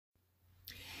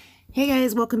Hey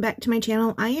guys, welcome back to my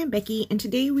channel. I am Becky and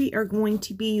today we are going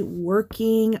to be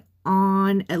working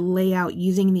on a layout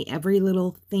using the Every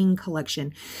Little Thing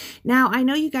collection. Now, I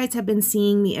know you guys have been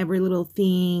seeing the Every Little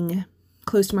Thing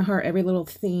close to my heart, Every Little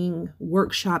Thing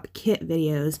workshop kit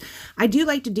videos. I do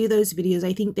like to do those videos.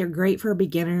 I think they're great for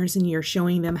beginners and you're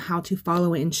showing them how to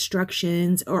follow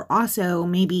instructions, or also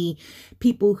maybe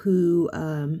people who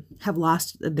have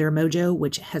lost their mojo,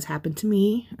 which has happened to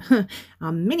me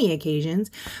on many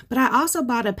occasions. But I also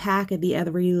bought a pack of the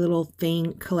Every Little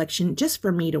Thing collection just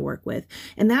for me to work with.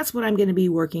 And that's what I'm going to be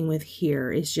working with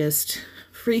here, is just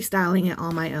freestyling it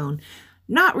on my own.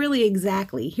 Not really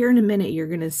exactly. Here in a minute, you're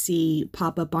going to see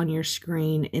pop up on your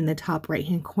screen in the top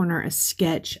right-hand corner a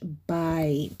sketch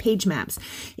by Page Maps.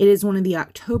 It is one of the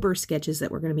October sketches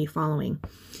that we're going to be following.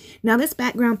 Now, this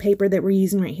background paper that we're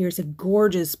using right here is a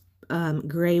gorgeous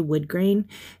gray wood grain.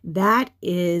 That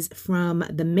is from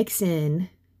the Mix-In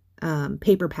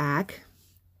paper pack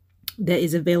that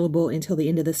is available until the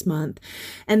end of this month.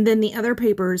 And then the other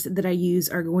papers that I use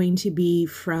are going to be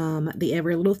from the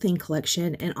Every Little Thing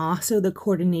collection and also the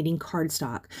coordinating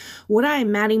cardstock. What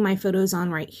I'm matting my photos on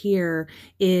right here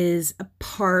is a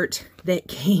part that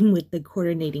came with the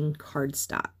coordinating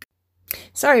cardstock.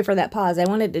 Sorry for that pause. I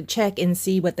wanted to check and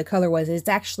see what the color was. It's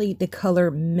actually the color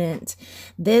Mint.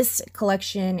 This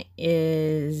collection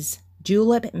is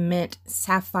Julep, Mint,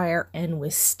 Sapphire, and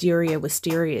Wisteria.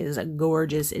 Wisteria is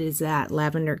gorgeous. It is that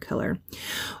lavender color.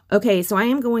 Okay, so I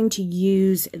am going to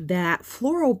use that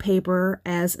floral paper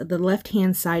as the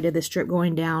left-hand side of the strip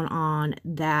going down on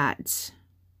that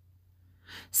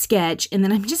sketch, and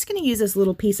then I'm just going to use this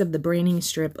little piece of the branding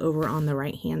strip over on the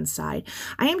right hand side.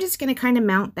 I am just going to kind of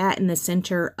mount that in the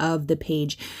center of the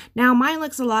page. Now mine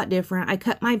looks a lot different. I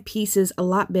cut my pieces a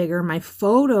lot bigger. My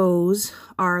photos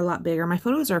are a lot bigger. My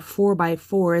photos are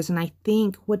 4x4s, and I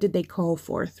think, what did they call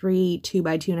for? 3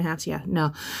 2x2.5. Yeah,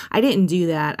 no, I didn't do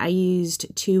that. I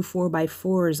used 2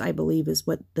 4x4s, I believe is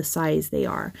what the size they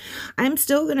are. I'm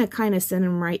still going to kind of send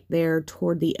them right there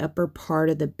toward the upper part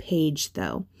of the page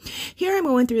though. Here I'm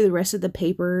going through the rest of the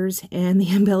papers and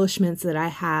the embellishments that I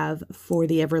have for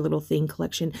the Every Little Thing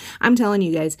collection. I'm telling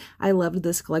you guys, I loved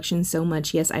this collection so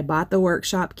much. Yes, I bought the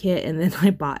workshop kit and then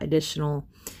I bought additional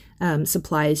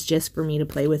supplies just for me to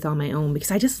play with on my own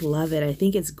because I just love it. I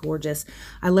think it's gorgeous.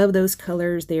 I love those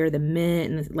colors. They are the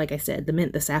mint, and like I said, the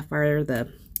mint, the sapphire,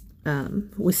 the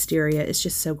wisteria. It's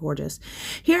just so gorgeous.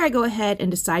 Here I go ahead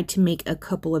and decide to make a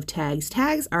couple of tags.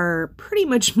 Tags are pretty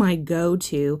much my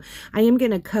go-to. I am going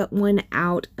to cut one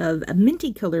out of a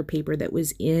minty color paper that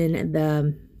was in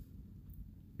the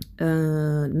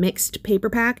mixed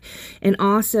paper pack, and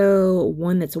also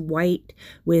one that's white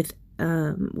with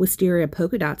wisteria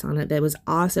polka dots on it that was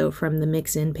also from the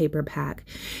Mix-In paper pack.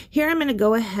 Here I'm going to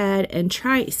go ahead and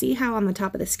try, see how on the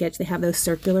top of the sketch they have those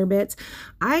circular bits.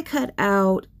 I cut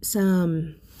out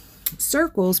some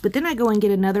circles, but then I go and get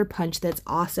another punch that's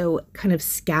also kind of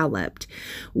scalloped.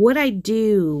 What I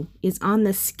do is on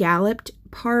the scalloped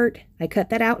part, I cut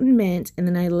that out in mint, and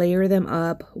then I layer them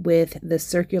up with the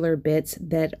circular bits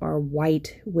that are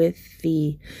white with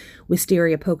the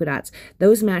wisteria polka dots.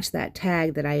 Those match that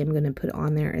tag that I am going to put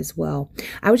on there as well.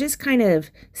 I was just kind of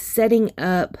setting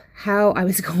up how I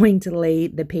was going to lay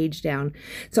the page down.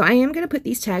 So I am going to put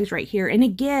these tags right here. And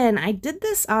again, I did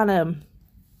this on a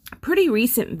pretty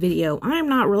recent video. I'm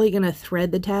not really going to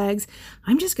thread the tags.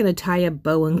 I'm just going to tie a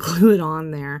bow and glue it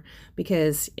on there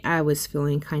because I was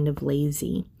feeling kind of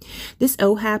lazy. This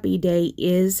Oh Happy Day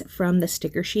is from the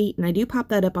sticker sheet, and I do pop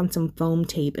that up on some foam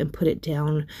tape and put it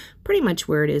down pretty much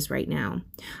where it is right now.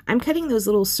 I'm cutting those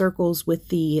little circles with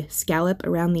the scallop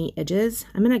around the edges.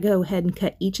 I'm going to go ahead and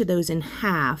cut each of those in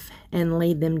half and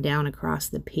lay them down across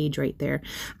the page right there.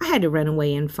 I had to run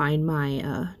away and find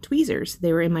my tweezers.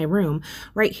 They were in my room.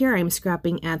 Right here I'm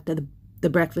scrapping at the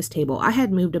breakfast table. I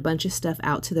had moved a bunch of stuff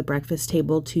out to the breakfast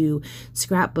table to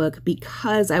Scrapbook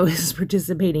because I was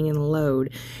participating in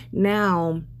load.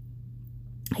 Now,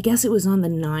 I guess it was on the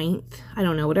 9th. I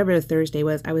don't know, whatever the Thursday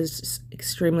was. I was just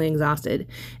extremely exhausted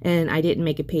and I didn't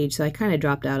make a page, so I kind of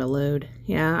dropped out of load.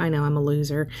 Yeah, I know, I'm a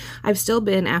loser. I've still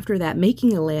been, after that,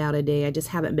 making a layout a day. I just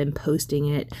haven't been posting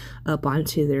it up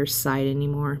onto their site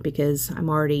anymore because I'm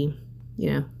already, you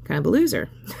know, kind of a loser.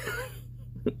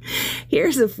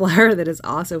 Here's a flower that is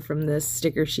also from this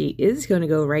sticker sheet. It's going to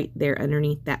go right there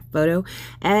underneath that photo,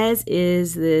 as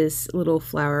is this little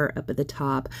flower up at the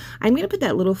top. I'm going to put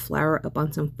that little flower up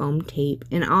on some foam tape,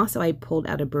 and also I pulled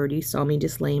out a bird. You saw me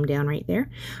just lay him down right there.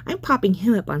 I'm popping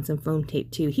him up on some foam tape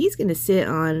too. He's going to sit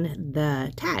on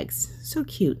the tags. So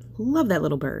cute. Love that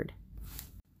little bird.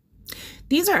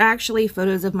 These are actually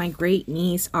photos of my great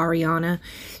niece, Ariana.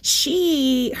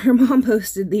 Her mom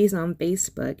posted these on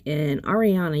Facebook, and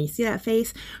Ariana, you see that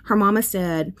face? Her mama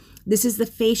said, "This is the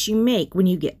face you make when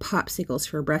you get popsicles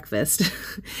for breakfast."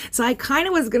 So I kind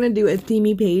of was going to do a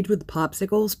themey page with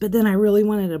popsicles, but then I really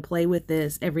wanted to play with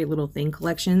this Every Little Thing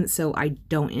collection, so I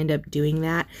don't end up doing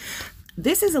that.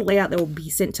 This is a layout that will be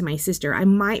sent to my sister. I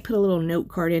might put a little note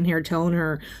card in here telling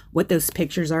her what those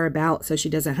pictures are about so she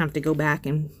doesn't have to go back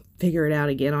and figure it out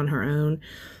again on her own.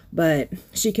 But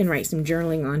she can write some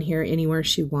journaling on here anywhere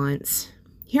she wants.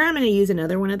 Here I'm going to use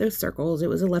another one of those circles. It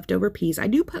was a leftover piece. I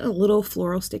do put a little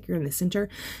floral sticker in the center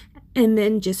and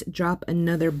then just drop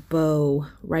another bow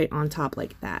right on top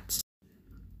like that.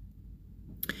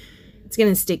 It's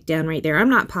going to stick down right there. I'm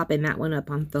not popping that one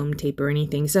up on foam tape or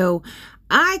anything. So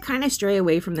I kind of stray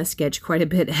away from the sketch quite a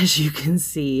bit, as you can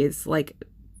see. It's like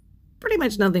pretty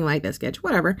much nothing like that sketch,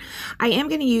 whatever. I am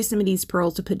going to use some of these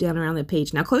pearls to put down around the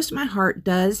page. Now, Close to My Heart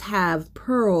does have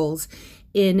pearls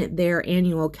in their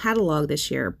annual catalog this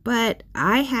year, but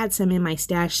I had some in my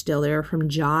stash still. They're from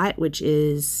Jot, which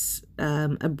is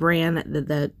a brand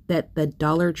that the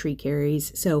Dollar Tree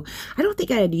carries. So I don't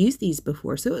think I had used these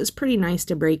before, so it was pretty nice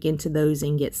to break into those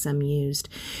and get some used.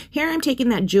 Here I'm taking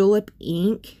that julep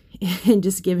ink and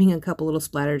just giving a couple little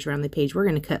splatters around the page. We're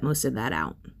going to cut most of that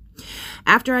out.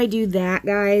 After I do that,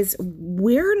 guys,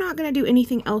 we're not going to do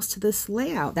anything else to this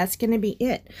layout. That's going to be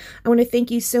it. I want to thank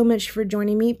you so much for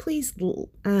joining me. Please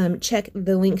check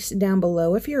the links down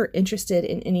below if you're interested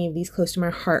in any of these Close to My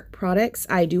Heart products.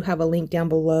 I do have a link down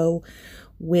below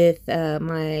with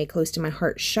my Close to My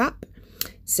Heart shop.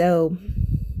 So,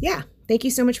 yeah, thank you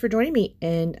so much for joining me,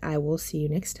 and I will see you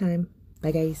next time.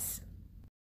 Bye, guys.